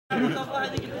Watch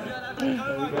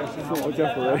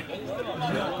out for it.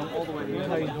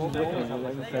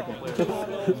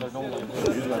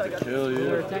 He's about to kill you.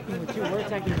 We're attacking with two. We're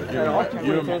attacking with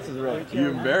two. You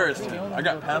embarrassed him. I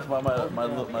got passed by my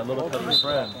little cousin's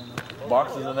friend.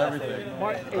 Boxes and everything.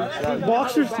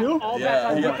 Boxers too?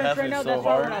 Yeah, he got passed me so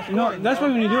hard. No, that's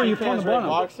what when you do it, you pull the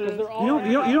ball out. You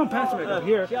don't pass it like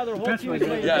here. You pass it like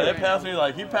that. Yeah, they passed me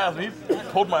like he passed me. He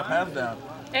pulled my pants down.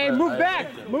 Hey, move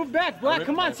back! Move back, Black!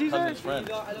 Come on, Caesar!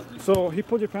 So he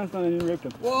pulled your pants down and you raped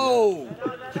him. Whoa!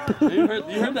 you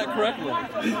heard that correctly.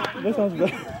 That sounds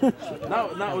bad.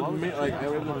 Not with me. Like I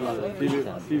raped him in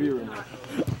the TV room.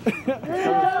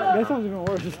 That sounds even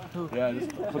worse. Yeah,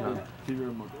 just put the TV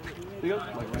room up.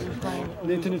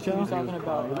 The internet channel. Talking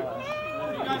about.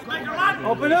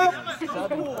 Open up!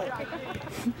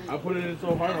 I put it in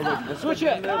so hard. I was like, Switch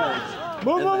it!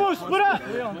 Move, split up!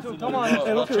 Come on,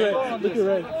 hey, look at Ray. Look at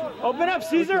Ray. Open up,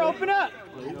 Caesar! Open up!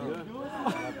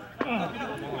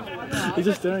 He's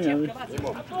just staring at me.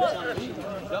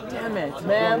 Damn it,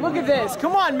 man! Look at this!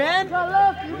 Come on, man! You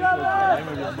got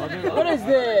left! What is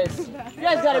this? You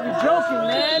guys gotta be joking,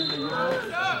 man!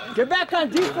 Get back on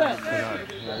defense!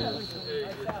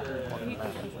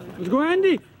 Let's go,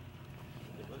 Andy!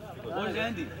 Where's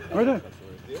Andy? Right there.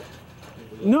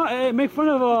 No, hey, make fun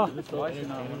of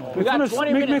We got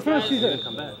 20 minutes, make fun of guys. Caesar.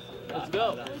 Let's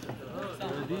go.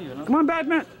 Come on,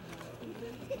 Batman.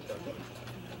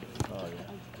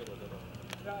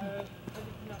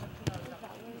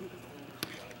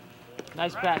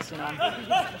 Nice pass, you know.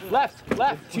 Left.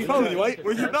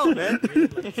 Where's your belt, man?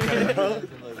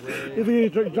 If you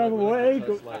drive him away,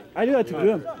 I do that to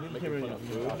them.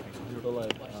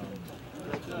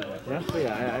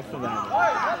 Yeah, I feel that.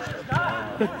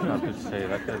 Not good to say.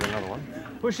 That could have been another one.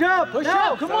 Push up!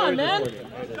 Come on, man!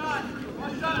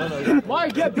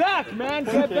 Marri, get back, man!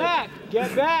 Get back!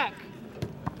 Yeah,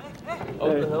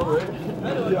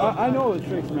 I know the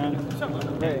tricks, man.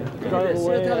 Hey, drive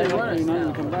away, you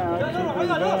come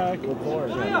back, keep going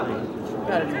back. You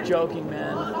gotta be joking,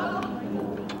 man.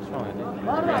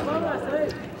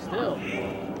 Still.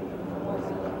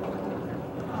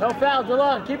 No foul,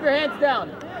 DeLong. Keep your hands down.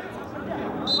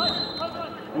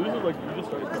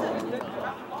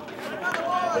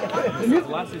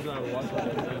 last season I watched.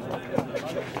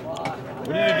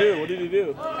 What did he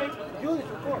do?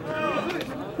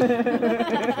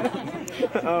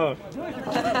 Oh.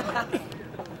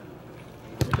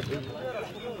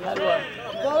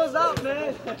 Ball's out,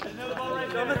 man.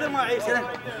 مثل ما عيش انا.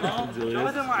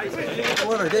 مثل ما عيش.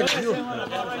 ورا ده فيو.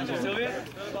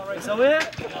 يسوي؟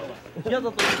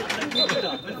 يلا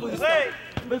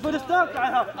بالفود ستوب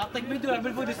تعال اعطيك فيديو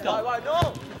بالفود ستوب.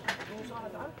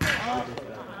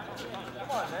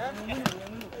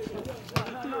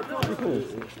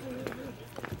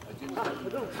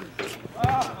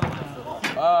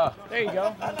 There you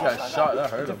go. Got shot. That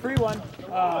hurt It's a him. free one.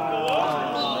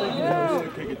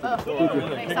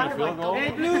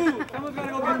 Hey, Blue, someone's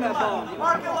gotta go get that ball.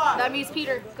 That means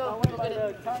Peter. Go. Go get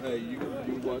it.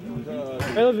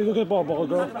 Hey, look at the ball girl.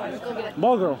 Go get it.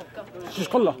 Ball girl. She's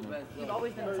cool. You've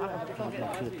always been a soccer. Go get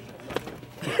it.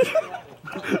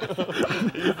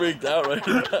 He freaked out right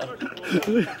now.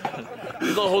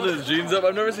 He's all holding his jeans up.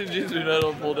 I've never seen jeans be not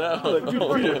pulled down.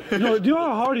 Oh, yeah. No, do you know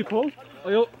how hard he pulled?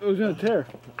 It was gonna tear.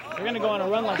 We're gonna go on a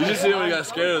run like You that. just see when he got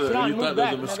scared of it. You thought there was a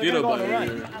Back. mosquito bite right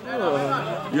here.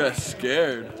 You got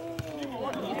scared.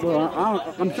 Well,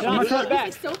 I'm not trying.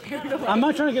 Back. So paranoid. I'm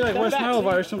not trying to get like West Nile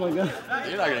virus or something like that.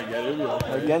 You're not gonna get it. You'll be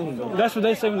okay. That's what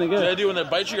they say when they get The it. idea when they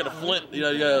bite you, you gotta flint. You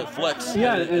gotta flex.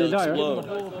 Yeah, and it'll they die, explode.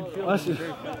 That's it.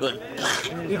 Like,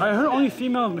 I heard only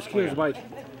female mosquitoes bite.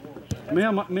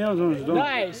 Male ones don't.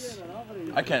 Nice.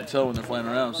 I can't tell when they're flying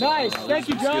around. So Nice. Thank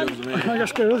you, John. mosquitoes to me. I got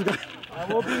scared of this guy. I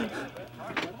will be.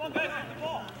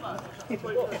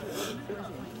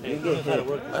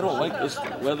 I don't like this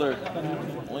weather.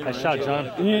 Nice shot,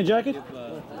 John. You need a jacket?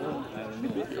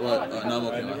 Well, no, I'm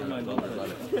okay. Don't worry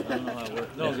about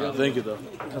it. No, thank you though.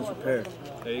 Comes prepared.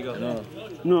 There you go.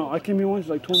 No, I came here once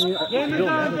like 20 degrees.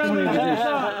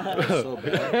 So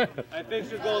bad. I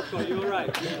fixed your goal score. You were right.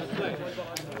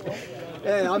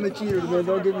 Hey, I'm a cheater, man.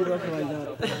 Don't give me nothing like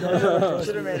that.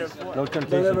 Should have made it. No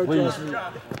temptation, please.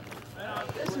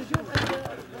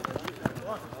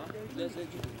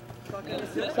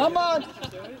 Come on.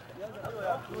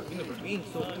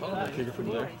 Kick it from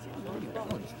there.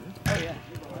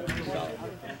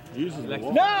 Uses the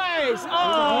wall. Nice.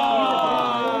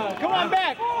 Oh. Come on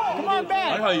back. Come on I like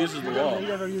back. how he uses the wall. You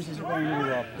never use this when you go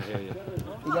up.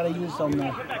 You gotta use some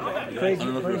I crazy,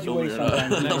 don't know if crazy you're way filming or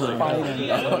sometimes.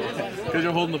 not. Because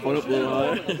you're holding the phone up a little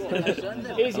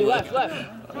high. Easy. Left.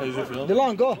 Is it film?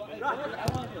 DeLong, go.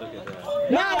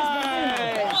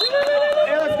 Nice!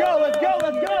 Hey, let's go, let's go,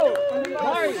 let's go!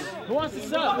 Marri, who wants to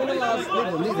sub? Leave them.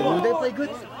 When they play good,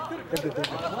 they're good.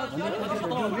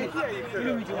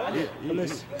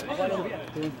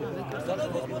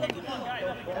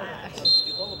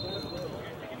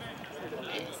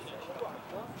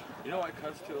 You know why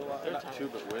cuts too a lot? Not too,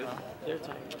 but with? They're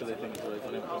tired. Because they think it's really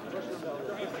funny. My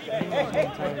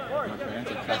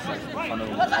parents are cuts like fun of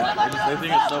them a lot. They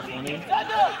think it's so funny.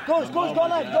 Go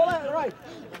left, right.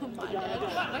 My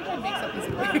dad makes up his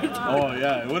words. Oh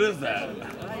yeah, what is that?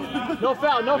 No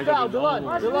foul, no foul.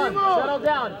 Delon, settle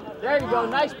down. There you go,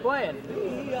 nice playing.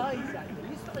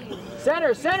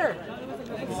 Center.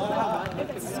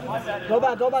 Go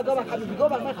back, Habibi. Go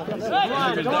back,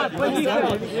 Come on, play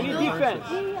defense. You need defense.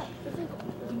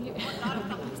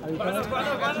 The most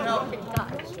worst.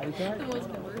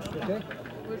 Worst guy.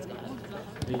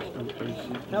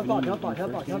 Help out.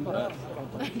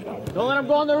 Don't let him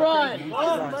go on the run.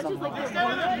 Much as like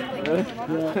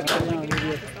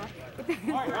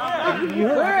You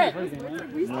heard it.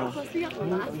 we still posting up the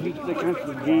last week. They cancel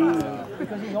the game.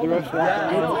 The rest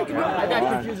I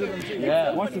got confused with them too.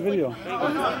 Yeah. Watch the video.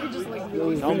 Honestly, we just like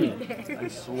really Tell me. there. I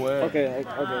swear. Okay.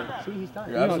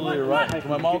 You're absolutely right.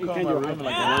 My mom called my room and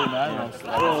like really mad and I was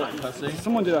like cussing.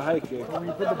 Someone did a high kick. When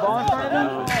you put the ball in front of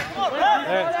them?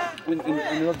 And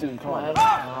they left it in car.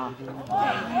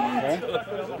 Okay.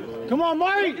 Come on,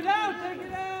 Marri!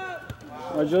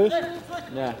 Right, Julius?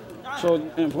 Yeah. So,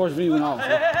 and of course, we went out.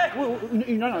 So,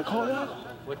 you're not gonna call that?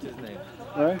 What's his name?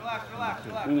 Right?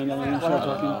 And then we started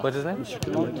talking. What's his name?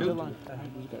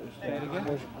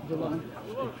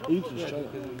 You just shut up.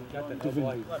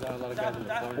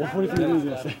 What do you think he was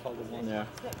gonna say?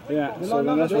 Yeah. So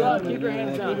that's what happened. Keep your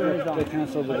hands down. They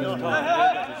canceled the game.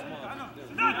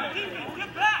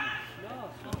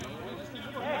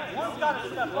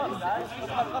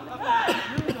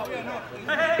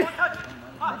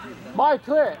 Marri,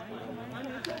 clear it.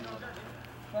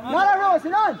 Not a row,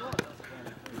 sit down.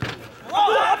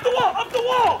 Up the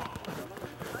wall!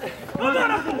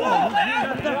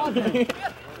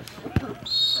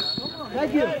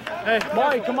 Thank you. Hey,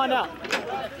 Marri, come on out.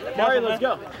 Marri, let's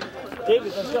go.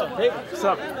 David, let's go. David, what's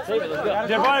up? David, let's go.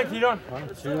 Diabolic, you don't.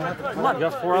 Come on, you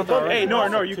got 4 out there. Hey,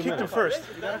 no, you kicked him first.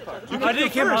 I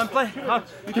didn't kick him, I'm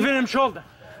giving him shoulder.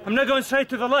 I'm not going straight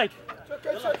to the leg.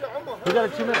 We got a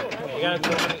 2 minute.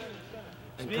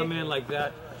 And coming in like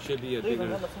that should be a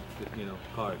bigger,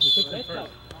 card. You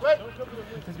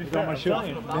got my shoe? No,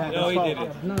 he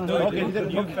didn't. No, he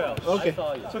didn't. You fell. Okay.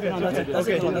 That's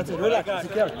it. Relax.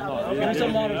 Secure. Give me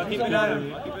some water. Keep an eye.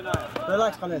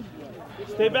 Relax, Khaled.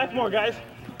 Stay back more, guys.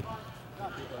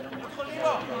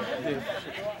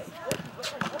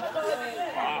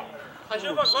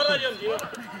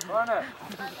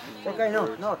 Okay, no.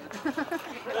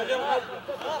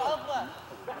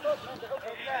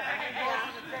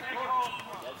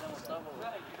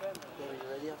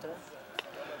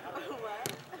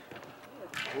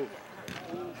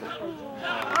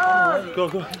 Go.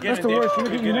 That's the worst.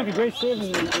 You make a great save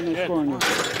and they score on you.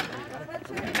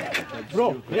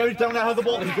 Bro, you every time I have the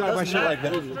ball, he grabs my shit like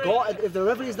that. Go, if the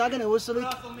referee is not going to whistle it,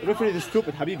 The referee is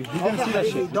stupid, Habibi. He didn't see that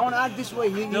shit. don't act this way.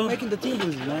 You're making the team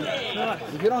lose, man.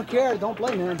 If you don't care, don't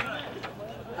play, man.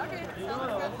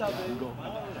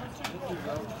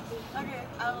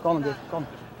 Call him, Dave. Call him.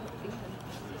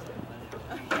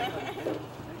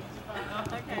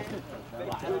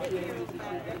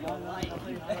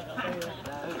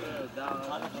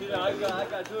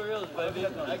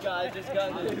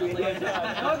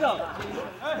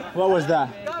 What was that?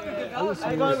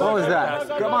 What was that?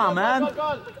 Come on, man.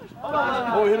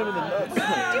 Oh, hit him in the nuts. He's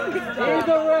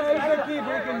the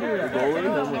keeper, he can do that.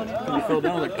 He fell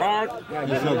down like car. Yeah,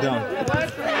 he fell down.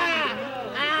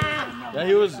 Yeah,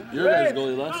 he was your guys'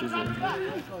 goalie last season.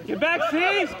 Get back,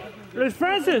 Steve! There's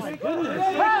Francis!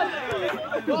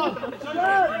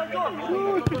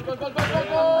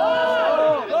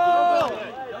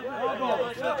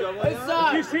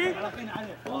 You see?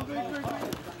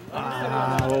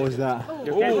 What was that?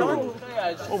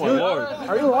 Oh my lord.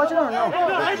 Are you watching or no?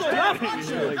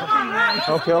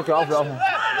 Okay, off.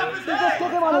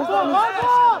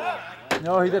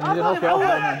 No, he didn't. Okay,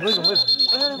 off. Listen.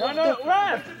 No,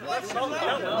 ref!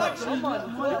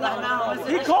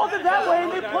 He called it that way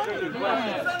and they played it.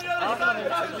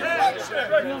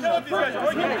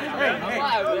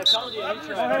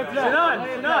 Sit on.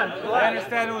 I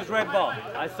understand it was red ball.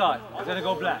 I saw it. It's gonna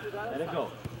go black. Let it go.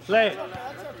 Play.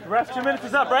 Ref, 2 minutes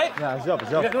is up, right? Yeah, it's up.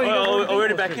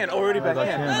 Already back in.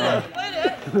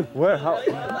 Where? How?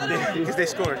 Because they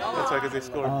scored. That's why, because they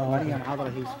scored.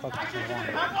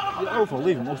 Awful.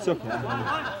 Leave him. It's okay.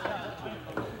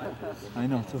 I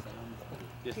know, it's okay.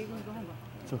 Yes.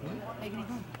 It's okay.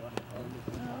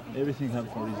 Everything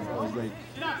happens for a reason. I was like,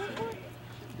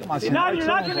 You're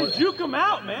not going to juke him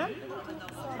out, man.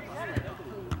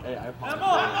 Hey, I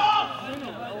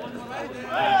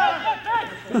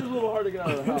It's a little hard to get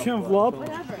out of the house. Shouldn't flop.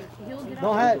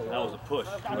 Don't hit. That was a push.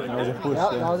 That was a push.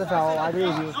 Yep, that was a foul. I agree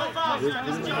with you.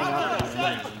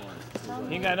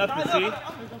 He ain't got nothing to see.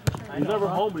 He's never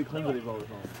home, but he claims that he's always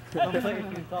home. Hey,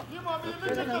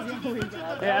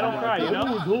 I don't cry, you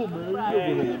know?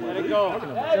 Hey, let it go. It's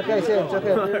okay, Sam. It's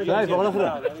okay. I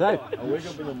wake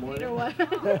up in the morning. What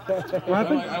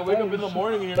happened? I wake up in the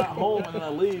morning and you're not home, and then I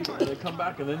leave, and I come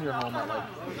back, and then you're home at like.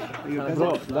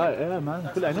 Bro, yeah, man.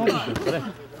 I know this.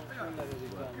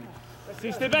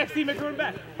 See, stay back, Steve, make a run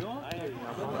back.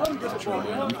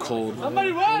 I'm cold.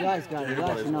 Somebody run! Relax, guys.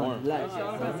 Relax. No, relax.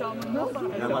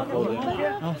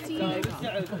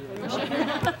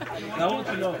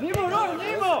 Nemo, run!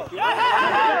 Nemo!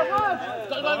 Yeah!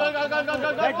 Go!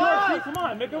 Back door, Steve, come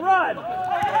on, make a run!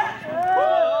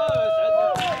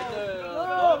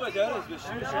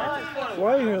 Why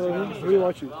are you here, Lily? What are you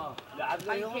watching? What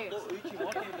do you want?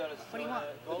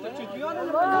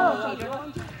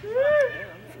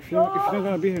 If you're not going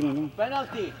to be here, no.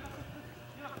 Penalty.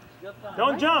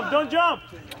 Don't jump, don't jump!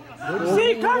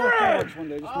 See, cover it! One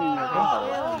day, just me and you,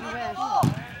 okay?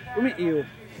 What do you mean, ew?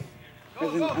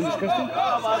 As in, I'm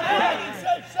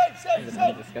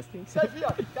disgusting? Disgusting.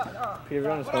 Peter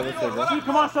Brown is probably so good. See,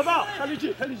 come on, sub out!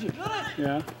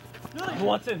 Yeah. Who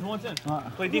wants in?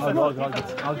 Play defense. I'll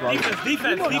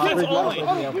Defense only!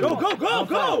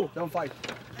 Go! Don't fight.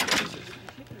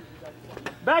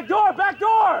 Back door!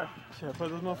 Should I play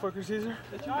those motherfuckers, Caesar?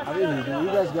 I mean,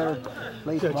 you guys gotta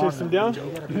play smart. Chase him down?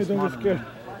 Don't get scared.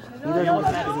 He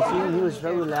was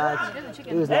very relaxed.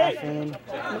 He was laughing.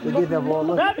 He did the ball.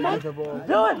 Look, he did the ball.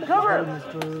 Dylan, cover!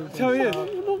 That's how he is.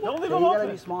 Don't leave So him you gotta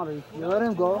open. be smarter. You let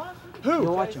him go. Who?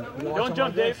 You watch him. Don't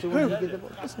jump, Dave. So when he get the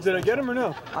ball. Did I get him or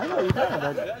no? I know you can,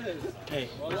 but Hey, he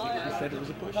said it was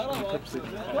a push. He purposely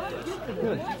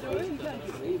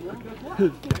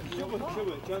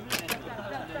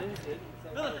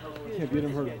Can't beat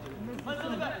him, hurt him.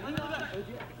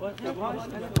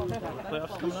 Playoffs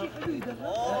coming up.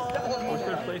 What's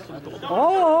their place with gold?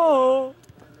 Oh!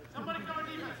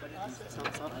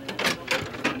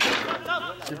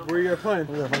 Where are you playing?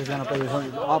 who the fuck is gonna play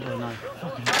with Auburn now?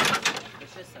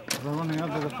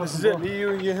 This is it. Me,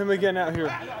 you, and him again out here.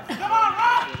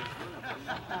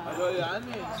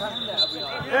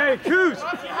 Hey, Coos!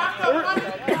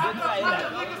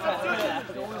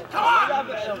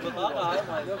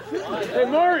 Hey,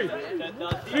 Marri!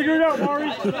 Figure it out, Marri!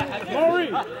 Marri!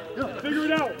 Figure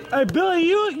it out! Hey, Billy,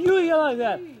 you yell like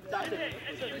that.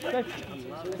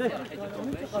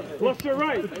 Left or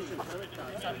right?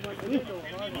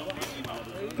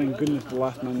 Thank goodness the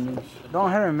last man moves.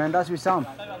 Don't hit him, man. That's with Sam.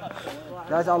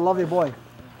 That's our lovely boy.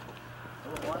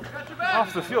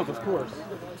 Off the field, of course.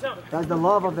 That's the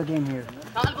love of the game here.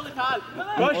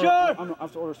 Rusher! I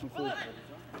have to order some food.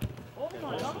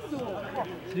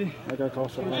 See? I gotta call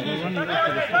someone. We're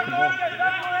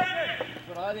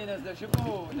running after the fucking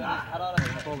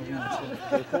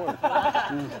ball.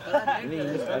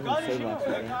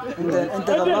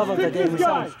 Into the love of the game with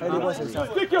Sam.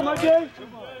 Stick him, my day!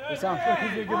 With Sam. He's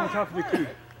gonna give me top of the key.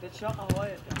 Good job,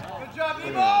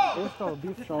 What's called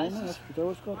beef shawarma? That's what that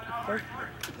was called first?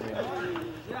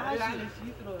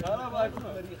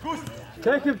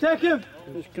 Take him. Can I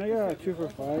get a 2 for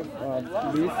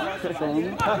 $5 beef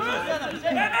shawarma?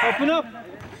 Open up.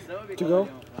 To go?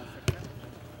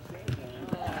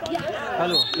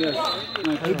 Hello. Yes.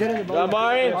 He did it, boy.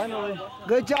 Finally.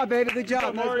 Good job, baby. Good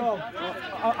job. Let's go.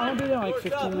 I'll be there in like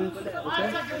 15 minutes.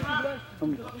 Okay?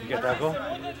 You get that goal?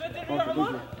 Okay, thank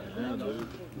you.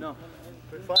 No.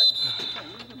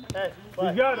 Hey,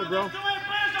 you got it, bro.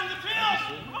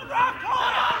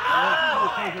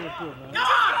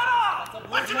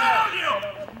 What's the matter with you?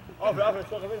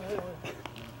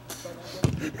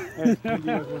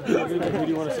 Who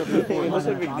do you want to submit for? What's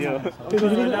the big deal?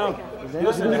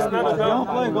 Listen, it's not about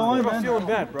I'm feeling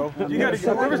bad, bro. You gotta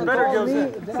get whoever's better goes in.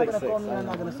 If they're not going to call me, I'm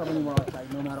not going to sub anymore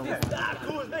outside, no matter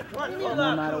what. No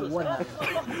matter what happens.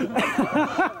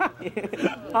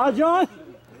 Ah, John.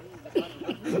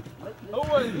 Oh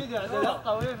my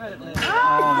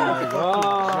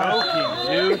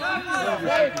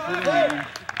God.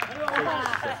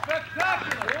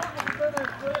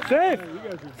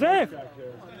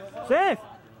 Safe.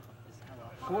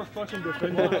 4 fucking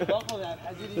defenders.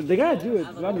 They gotta do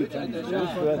it. Land because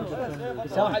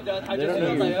all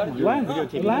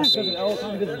the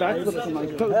time gets backflips and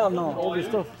like Hell no. all this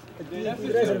stuff.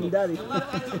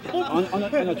 On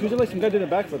a Tuesday, some guy did a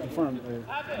backflip in front of him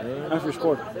after he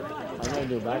scored.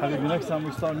 The next time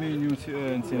we start me and you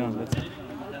in Sinan. That's it.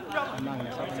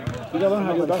 You gotta learn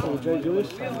how to do a backflip with Jay Julius.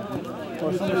 If I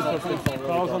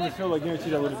was on the field, I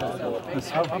guarantee I would have done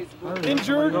it.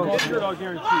 Injured, I'll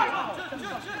guarantee it.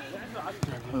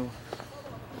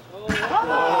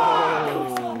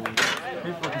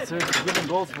 People are seriously giving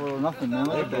goals for nothing, man.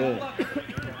 Look at that.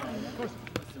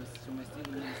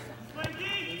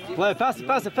 Play, pass it,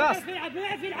 pass it, pass! He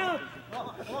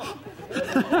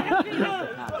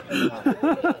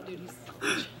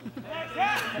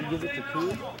gives it to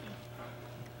Koo.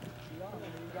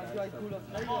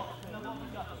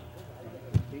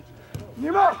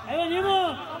 Nemo! Hey,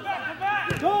 Nemo!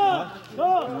 Go! Go!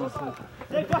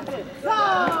 Take back it!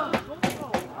 Stop!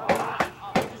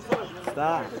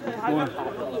 Stop.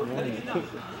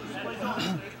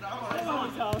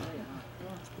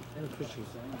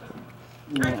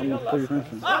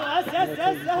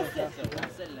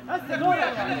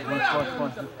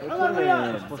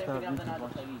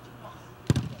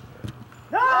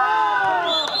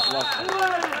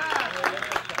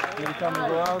 Every time we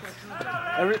go out,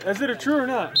 is it true or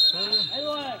not?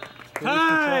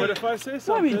 But if I say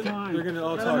something, they're gonna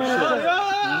all talk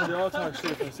shit. They all talk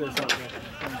shit if I say something.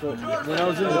 But when I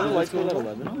was in the lights were at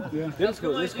 11. Yeah. They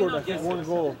scored I think one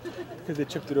goal because they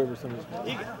chipped it over someone.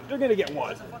 They're gonna get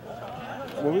one.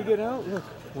 When we get out, look,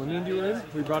 when me and you were in,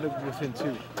 we brought it within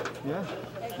 2. Yeah.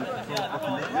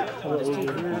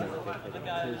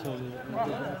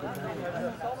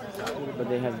 But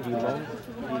they have D-Long.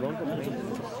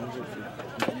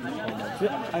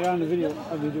 Yeah, I got on the video.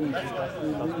 I'll be doing it.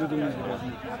 We're doing it.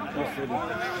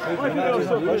 Why do you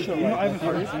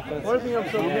think I'm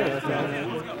so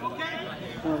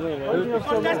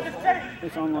good?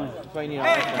 It's online.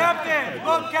 Hey, captain!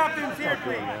 Both captains here,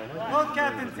 please. Both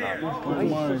captains here.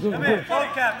 Come in,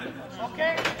 both captains.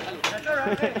 Okay? That's all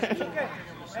right. Okay.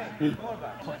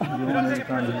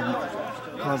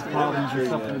 Cause problems or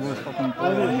something with fucking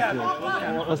players.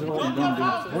 That's what we're gonna do.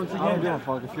 Once again, I don't give a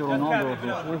fuck if you're Ronaldo.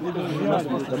 You're not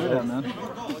supposed to do that, man.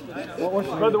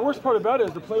 But the worst part about it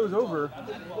is the play was over.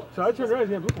 So I turned around and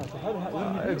he had blue card.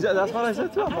 Exactly, that's what I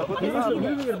said too. He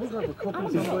didn't get a blue card for cooking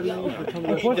somebody.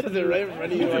 He does it right in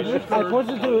front of you.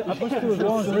 I pushed to his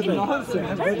wrong.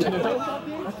 Nonsense.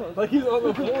 Like he's on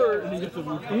the floor and he gets a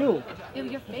blue card. Ew,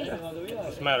 your face.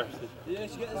 What's the matter?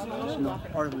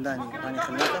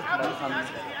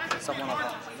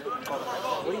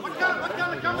 What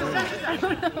kind of conversation is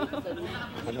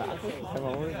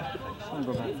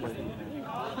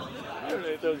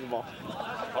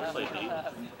I'll play D.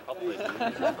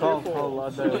 Call that.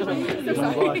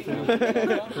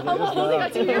 Almost only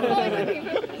got 2 years old.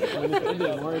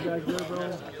 Marri back there,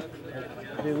 bro.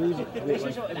 They leave it. Here's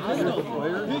the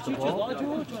player with the ball. I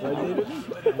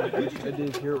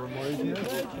did hear what Marri's here.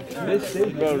 They stay,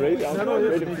 bro, right? I'm not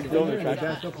ready to go in the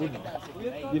back up with them.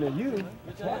 You know, you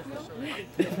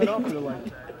cut off to like,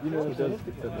 you know what I'm saying?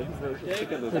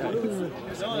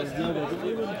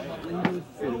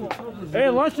 Hey,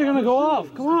 lights are gonna go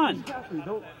off. Come on.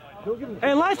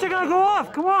 Hey, lights are gonna go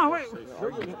off. Come on, wait.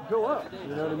 Go up.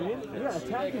 You know what I mean? Yeah,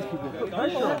 attack these people. Put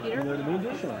pressure on them. You know what I mean? Do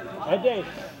something. Hey, Dave.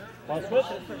 Want to switch?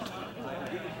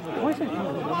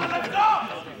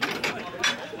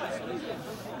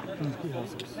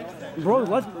 Bro,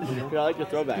 let's. I like your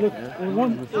throwback, Look, man.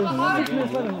 in 6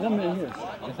 minutes left and 1 minute here.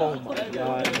 Oh my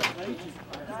god.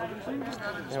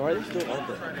 Yeah, why are they still out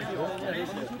there?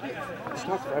 It's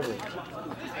not forever.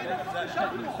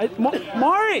 Hey,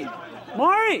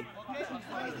 Marri!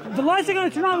 The lights are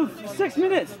gonna turn on in 6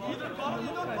 minutes.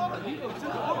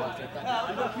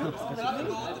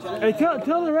 Hey,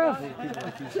 tell the ref.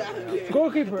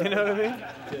 Goalkeeper. You know what I mean?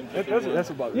 That's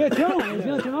about it. Yeah, tell him. He's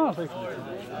gonna turn off.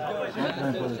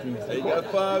 They got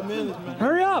 5 minutes, man.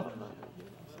 Hurry up.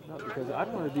 Because I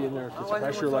don't want to be in there if it's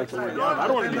pressure like the way. I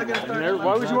don't want to be in there.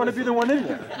 Why would you want to be the one in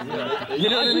there? You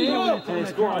know what I mean? You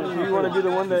want to be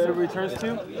the one that everybody turns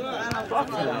to? Fuck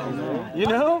no. You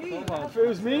know? If it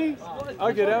was me,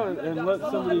 I'd get out and let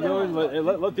somebody go and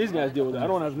let these guys deal with it. I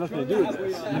don't have nothing to do with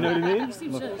this. You know what I mean?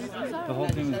 Look, the whole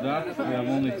team is back. We have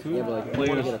only 2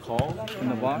 players Get a call in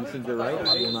the box. since they're right.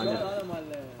 I will not get.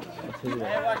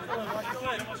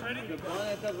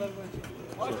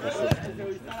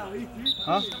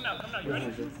 Huh?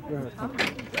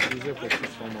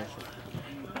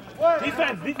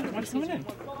 Defense! What's coming in? He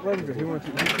came out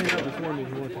before me.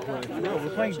 He wanted to play. No, we're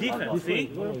playing defense, see?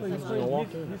 He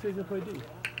says he'll play D.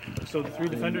 So the 3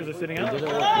 defenders are sitting out? You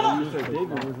said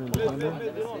David was in the defender.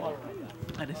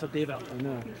 I just saw Dave out. I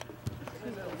know. When I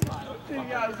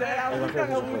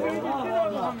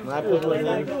played with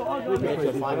him, we made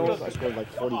the finals, I scored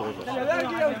like 40 goals.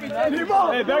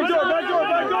 Hey, back door!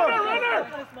 Runner!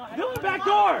 Dylan, back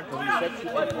door!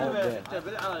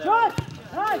 Shot!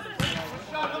 Nice!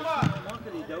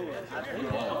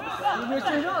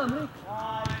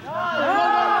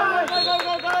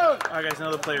 Alright guys,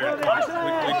 another player. We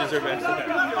deserve extra.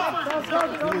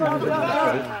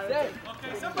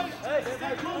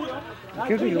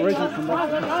 Can't you raise him from back?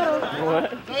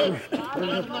 What?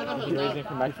 Raising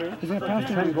from back there? He's gonna pass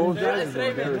 10 goals is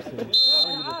embarrassing. I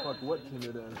don't give a fuck what team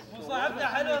it is.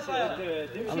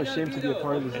 I'm ashamed to be a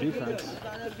part of this defense.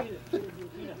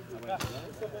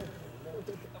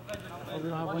 We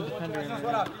don't have one defender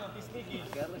anymore.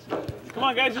 Come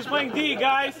on guys, just playing D,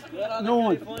 guys! No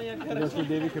one. That's what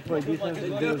David could play defense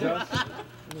and do his house.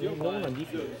 No one on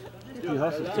defense. He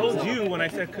hustles. Told you when I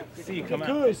said C, come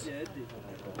out.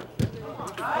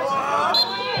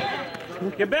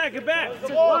 Get back! A lot of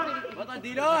things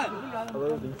he does. A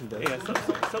lot of things he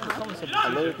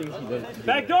does.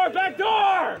 Back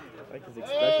door! Like his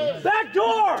expressions. Back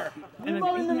door!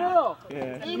 Emo in the middle.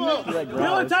 Yeah. He like Dylan,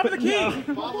 growls. top of the key!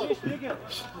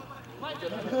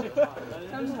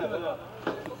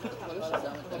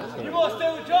 Stay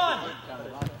with John.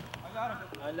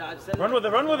 Run with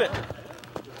it!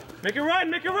 Make it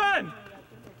run!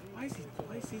 Why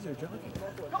is Caesar jogging?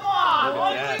 Come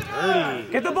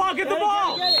on. Get the ball!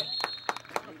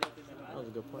 That was a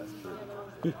good play.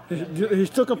 He's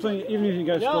still complaining even if you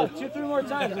guys Yo, score. 2-3 more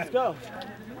times. Let's go.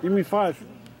 Give me 5.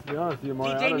 To be honest with you,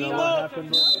 Marri, I don't know what happened,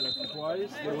 but like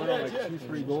twice they went on like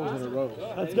 2-3 goals in a row.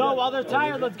 Let's go while they're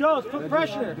tired. Let's go. Let's put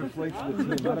pressure. Deflates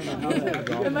the team. I don't know how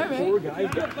that happened. 4 guys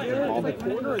got there in the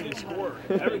corner and they score.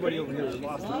 Everybody over here is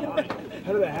lost their mind.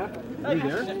 How did that happen? Were you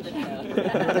there?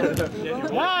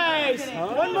 Nice.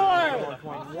 One more.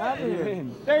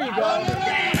 There you go.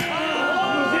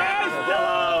 Yes,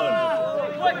 Dylan!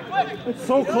 It's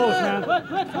so close, man.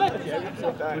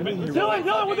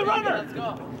 Dylan with the runner!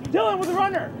 Dylan with the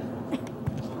runner!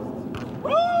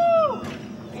 Woo!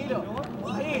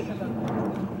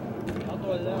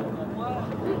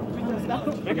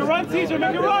 Make a run, Caesar!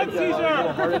 Make a run,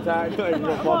 Caesar! Heart attack. Like, you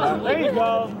don't fall back. There you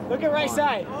go. Look at right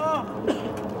side.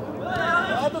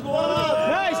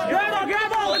 Nice.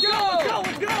 Grab ball. Let's go.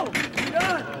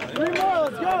 3 more.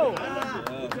 Let's go.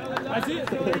 I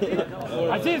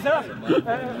see it, sir!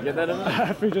 Get that in there?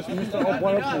 After he just missed one up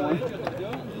for one.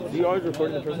 You always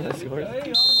recording the person that scores?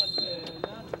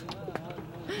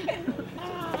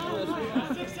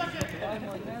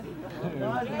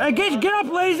 Hey, get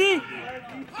up, lazy!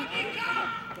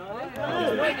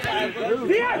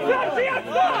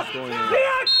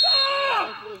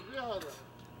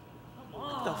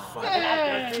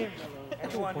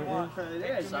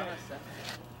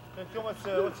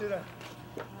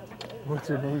 What's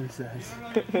your name, he says?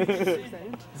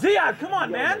 Ziad, come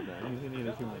on, man!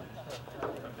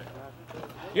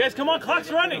 You guys, come on,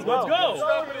 clock's running. Let's go.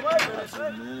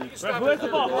 Ref, who has the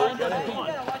ball? Come on.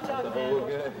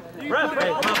 Ref,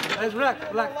 Let's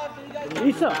black.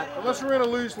 Isa. Unless we're going to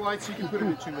lose lights, you can put him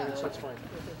in 2 minutes. That's fine.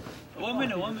 1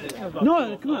 minute.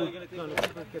 No, come on.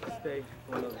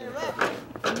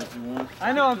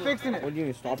 I know. I'm fixing it. What are you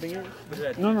doing, stopping it?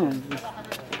 No.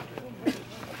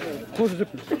 Close the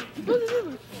zipper.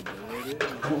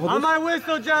 On my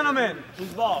whistle, gentlemen.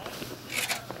 who's ball?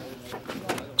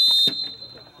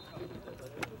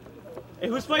 Hey,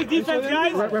 who's playing defense,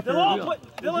 guys?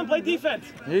 Dylan, play defense.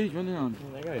 Hey, he's running on.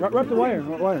 Wrap the wire.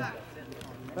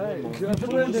 Hey, go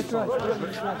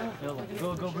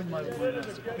bring my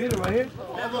Peter right here.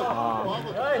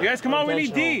 You guys, come on, we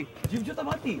need D.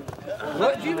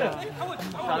 What?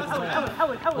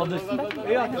 Hold this.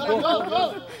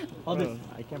 Hold this.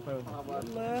 I can't play with him.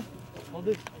 Hold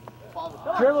this.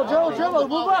 Dribble,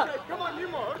 move up. Come on,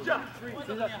 Nemo. Jump.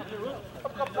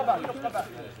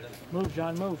 Move,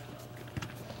 John, move.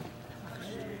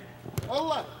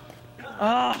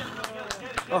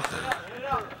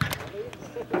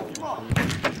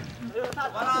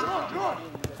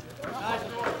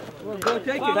 Go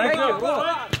take it.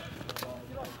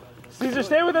 Caesar,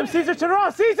 stay with him. Caesar, turn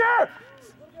around. Caesar!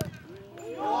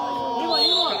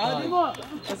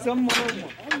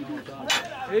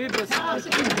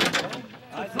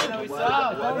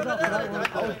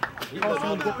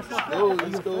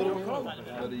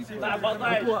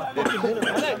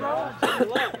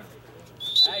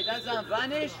 Hey, that's on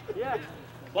vanish? Yeah.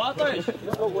 Walters.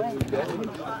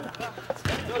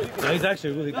 No, he's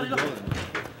actually really good.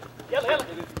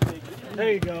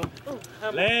 There you go.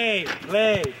 Play.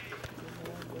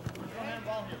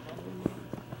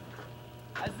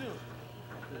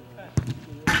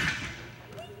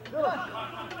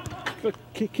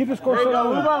 Keep the score so Move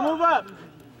low. up, move up.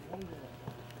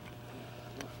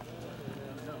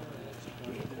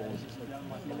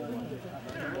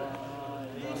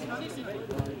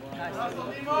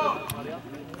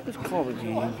 Let's call the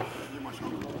game.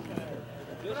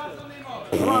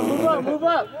 Come on, move up, move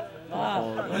up.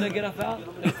 ولا get a foul?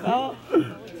 foul?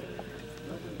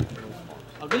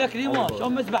 اقول لك ريمو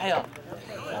شلون مسبح يا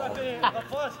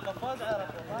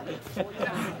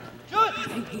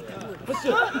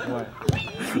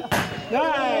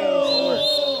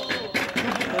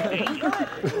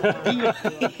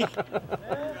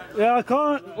Yeah,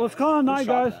 let's call it night,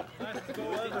 guys.